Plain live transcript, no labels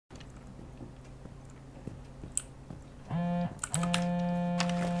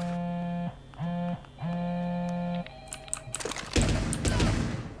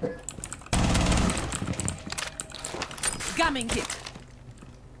Incoming hit.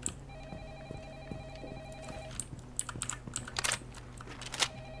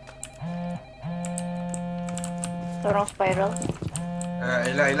 Seorang spiral.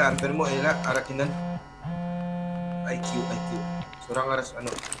 Ela, antar mo, Ela, arah kinan. IQ. Seorang arah anu.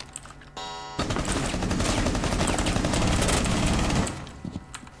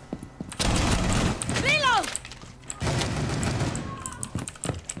 Reload.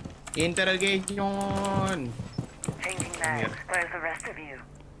 Interrogation. Changing mags. Where's the rest of you?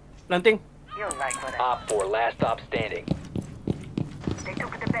 Planting. You'll like what Op 4, last stop standing. they took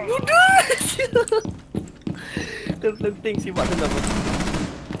the bait. Terpenting si Pak kenapa?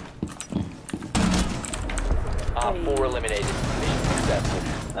 Op 4 eliminated. Mission successful.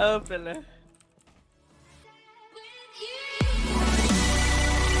 Apalah.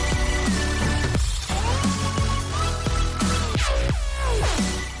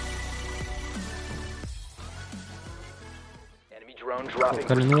 Enemy drone dropping.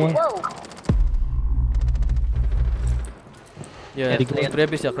 Wow. Ya, baterai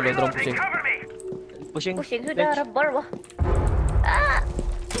habis ya kalau drone pusing. Pushing. Pusing sudah rebor wah. Ah.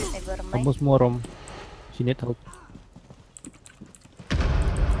 Never mind. Almost more Rom. She need help.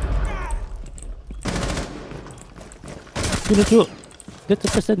 Shoot. That's a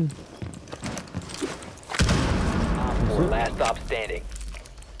person. Op 4, last stop standing.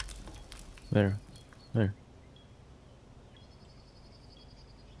 Where?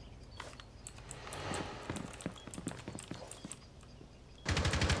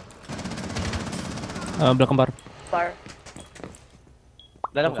 Belakang bar. Bar.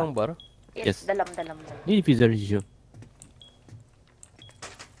 Dalam Belakang bar. Yes. Dalam. Ini diffuser issue.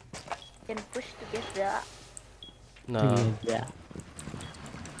 Can push together. Nah, Yeah.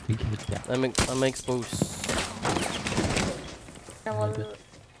 I'm exposed. Nawal.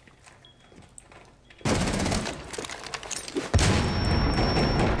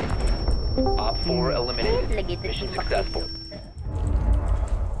 Op 4 eliminated. Lagi Mission tertembak successful. itu.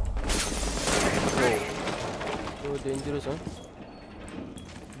 So dangerous, huh?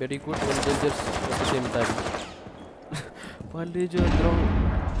 Very good and dangerous at the same time. Pala je drone.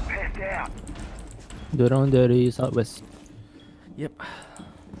 Dorang dari southwest. Yep.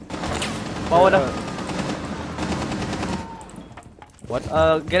 Bawah dah. What?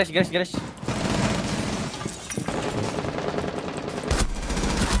 Garage.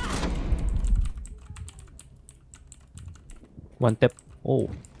 One tap. Oh.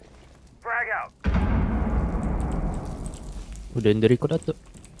 Frag out. Udah dari kau datuk.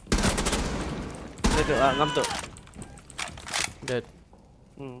 Dia tu, ngam tu. Dead.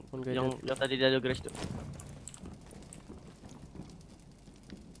 Yang tadi dia ada garage tu.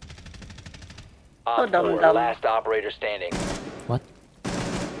 Op 4, last operator standing. What?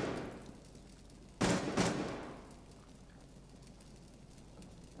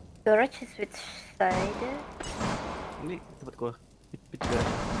 Garage is which side? Ni tempat gua. Pintu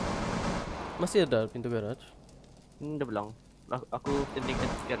garage. Masih ada pintu garage. Dah belang. Aku tending kat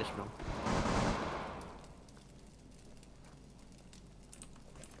garage belang.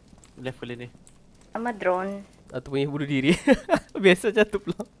 Level ini. Sama drone. Atau punya bunuh diri. Biasa jatuh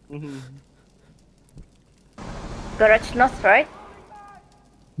belang. Garage north, right?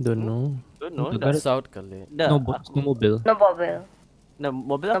 Don't know. No, Untuk dah garage. south kali. No mobil. No mobil. Nah,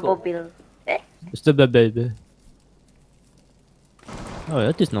 mobil No aku. mobil. It's the baby. Oh,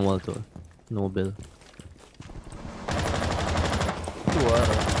 that is normal too. No mobil. Luar.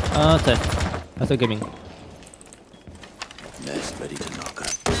 That's gaming. Nest ready to knock up.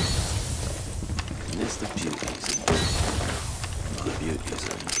 Nest of beauties. All the beauties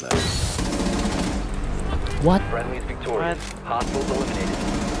are in play. What? Friendly is victorious. Hostiles eliminated.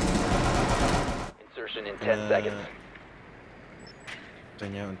 Insertion in 10 seconds.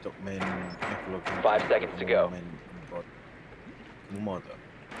 Tanya untuk main 5 seconds to go. Main bot. Kamu tak?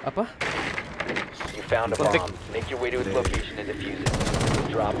 Apa? You found a bomb. Make your way to its location and defuse it.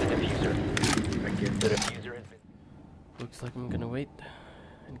 Drop the diffuser. The diffuser has been... Looks like I'm gonna wait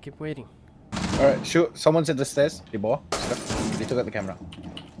and keep waiting. Alright, shoot. Someone's at the stairs. Di bawah. They took out the camera.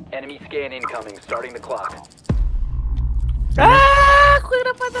 Enemy scan incoming. Starting the clock. Aku yang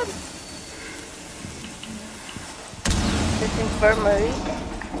dapatan. This infirmary.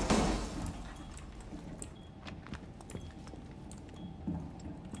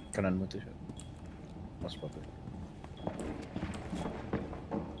 Kananmu tu. Most probably.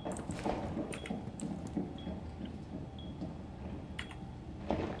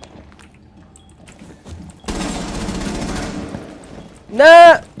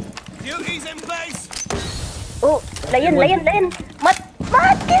 Nah. Beauties in place. Oh, lion. Mati!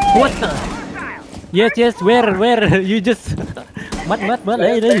 What the? Yes, yes. Where? You just. Mat.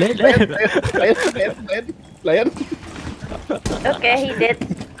 Lay. Lion. Okay, he did.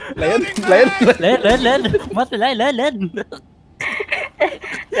 Lion. Mat, lay. Lie.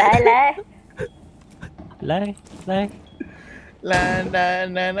 Lan.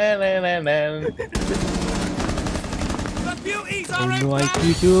 Oh no, I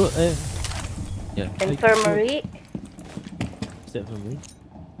choose you. Yeah. Infirmary. Is that for me?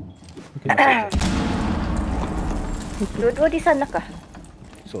 Dua-dua di sana kah?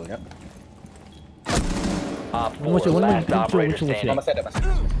 So, yeah. Op One 4, more, last one more. operator One more. standing. Masih ada.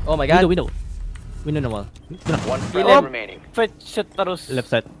 Oh my god. Window. Window normal. One friendly Oh. remaining. Fight shot terus. Left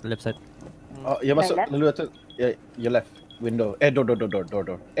side. Oh, ya masuk Left. lalu tu. Ya, your left window.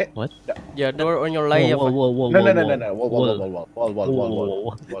 Door. What? Yeah, door on your right. Whoa. No.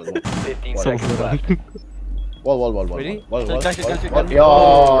 Wall. 15 So seconds left. Wall. Ready? Wall. Yo.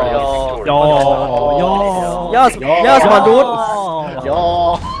 Yes, my dude.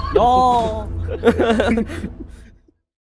 Yo. Yo.